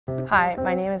Hi,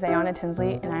 my name is Ayonnah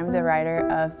Tinsley, and I'm the writer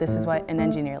of This Is What an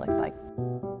Engineer Looks Like.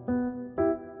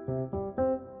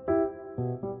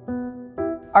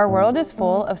 Our world is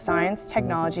full of science,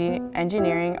 technology,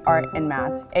 engineering, art, and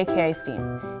math, aka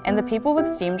STEAM. And the people with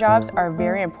STEAM jobs are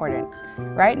very important.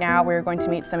 Right now, we're going to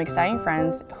meet some exciting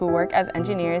friends who work as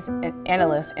engineers,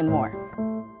 analysts, and more.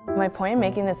 My point in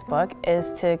making this book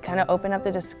is to kind of open up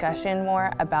the discussion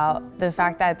more about the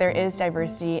fact that there is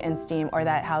diversity in STEAM, or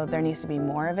that how there needs to be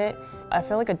more of it. I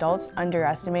feel like adults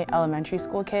underestimate elementary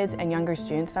school kids and younger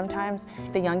students sometimes.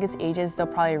 The youngest ages they'll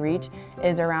probably reach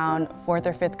is around 4th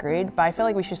or 5th grade, but I feel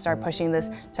like we should start pushing this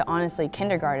to honestly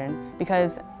kindergarten,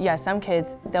 because yeah, some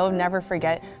kids, they'll never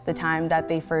forget the time that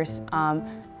they first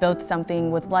built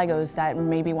something with Legos that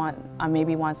maybe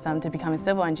wants them to become a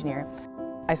civil engineer.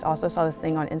 I also saw this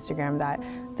thing on Instagram that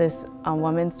this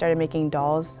woman started making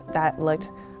dolls that looked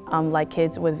like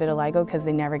kids with vitiligo because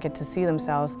they never get to see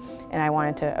themselves, and I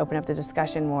wanted to open up the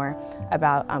discussion more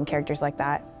about characters like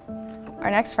that.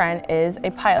 Our next friend is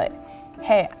a pilot.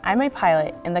 Hey, I'm a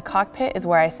pilot, and the cockpit is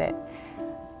where I sit.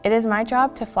 It is my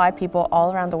job to fly people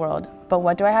all around the world, but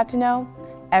what do I have to know?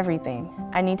 Everything.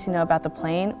 I need to know about the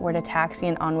plane, where to taxi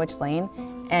and on which lane,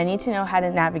 and I need to know how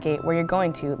to navigate where you're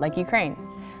going to, like Ukraine.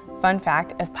 Fun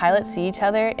fact, if pilots see each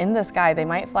other in the sky, they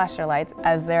might flash their lights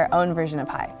as their own version of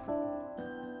hi.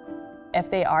 If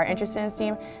they are interested in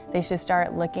STEAM, they should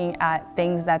start looking at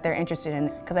things that they're interested in,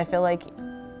 because I feel like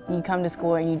you come to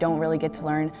school and you don't really get to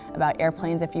learn about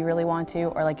airplanes if you really want to,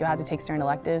 or like you'll have to take certain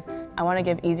electives. I want to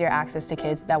give easier access to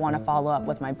kids that want to follow up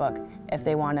with my book if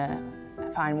they want to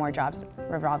find more jobs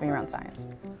revolving around science.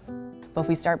 But if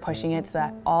we start pushing it so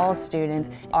that all students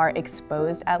are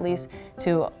exposed at least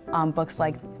to books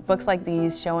like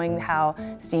these, showing how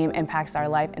STEAM impacts our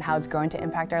life and how it's going to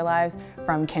impact our lives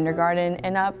from kindergarten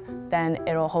and up, then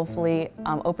it'll hopefully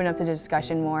open up the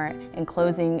discussion more and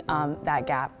closing that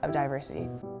gap of diversity.